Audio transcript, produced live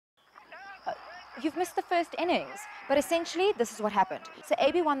You've missed the first innings, but essentially this is what happened. So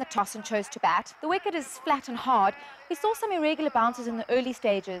AB won the toss and chose to bat. The wicket is flat and hard. We saw some irregular bounces in the early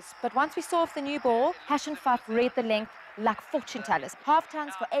stages, but once we saw off the new ball, Hash and Fuff read the length like fortune tellers. Half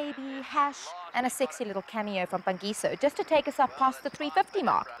tons for AB, Hash, and a sexy little cameo from Pangiso just to take us up past the 350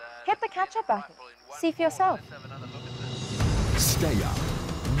 mark. Hit the catch-up button. See for yourself. Stay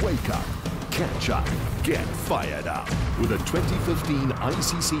up, wake up, catch up, get fired up with the 2015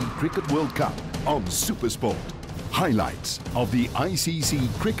 ICC Cricket World Cup on SuperSport. Highlights of the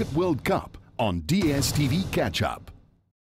ICC Cricket World Cup on DSTV Catch Up.